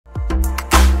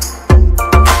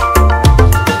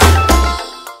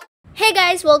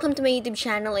guys, welcome to my YouTube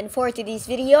channel, and for today's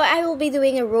video, I will be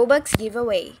doing a Robux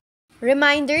giveaway.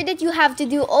 Reminder that you have to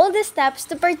do all the steps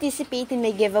to participate in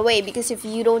my giveaway because if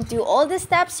you don't do all the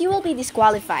steps, you will be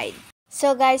disqualified.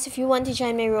 So guys, if you want to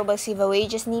join my Robux giveaway, you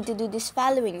just need to do these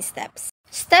following steps.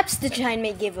 Steps to join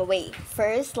my giveaway.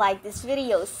 First, like this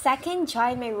video. Second,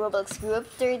 join my Roblox group.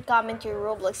 Third, comment your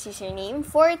Roblox username.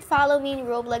 Fourth, follow me in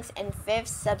Roblox. And fifth,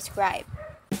 subscribe.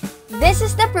 This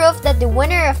is the proof that the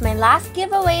winner of my last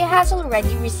giveaway has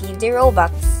already received the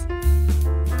Robux.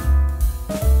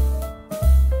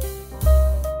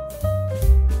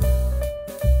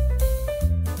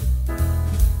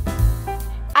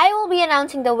 I will be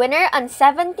announcing the winner on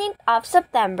 17th of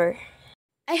September.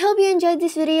 I hope you enjoyed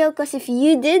this video because if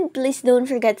you did, please don't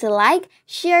forget to like,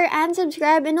 share, and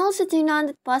subscribe, and also turn on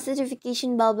the post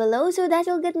notification bell below so that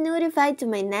you'll get notified to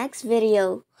my next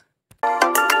video.